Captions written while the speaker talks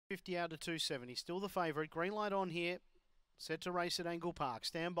50 out to 270. Still the favourite. Green light on here. Set to race at Angle Park.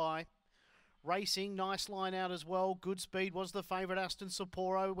 Stand by. Racing, nice line out as well. Good speed was the favourite. Aston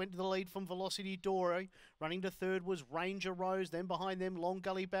Sapporo went to the lead from Velocity Doro. Running to third was Ranger Rose. Then behind them, Long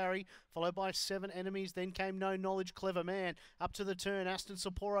Gully Barry, followed by 7 Enemies. Then came No Knowledge, Clever Man. Up to the turn, Aston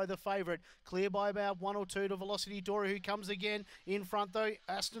Sapporo the favourite. Clear by about 1 or 2 to Velocity Doro, who comes again in front though.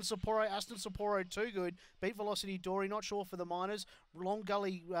 Aston Sapporo too good. Beat Velocity Dory, not sure for the minors. Long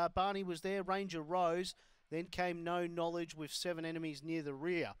Gully Barney was there. Ranger Rose. Then came No Knowledge with 7 Enemies near the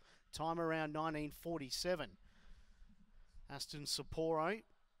rear. Time around 1947. Aston Sapporo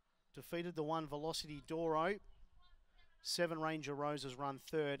defeated the 1 Velocity Doro. 7 Ranger Rose has run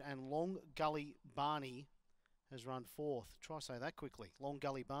third, and Long Gully Barney has run fourth. Try say that quickly. Long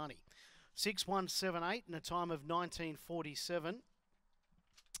Gully Barney. 6178 in a time of 1947.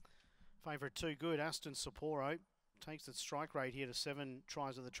 Favourite too good. Aston Sapporo takes its strike rate here to 7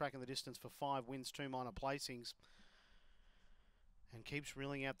 tries of the track and the distance for 5 wins, 2 minor placings. And keeps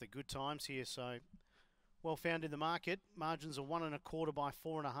reeling out the good times here, so well found in the market. Margins are 1 1/4 by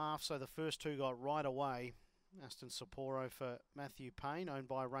 4 1/2, so the first 2 got right away. Aston Sapporo for Matthew Payne, owned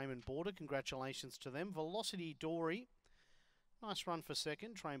by Raymond Border. Congratulations to them. Velocity Dory, nice run for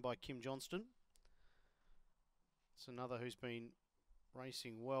second, trained by Kim Johnston. It's another who's been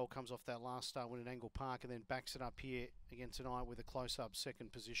racing well, comes off that last start win at Angle Park and then backs it up here again tonight with a close-up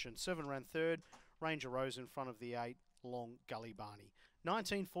second position. 7 ran third, Ranger Rose in front of the 8. Long Gully Barney.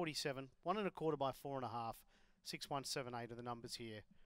 1947, 1 1/4 by 4 1/2, 6178 are the numbers here.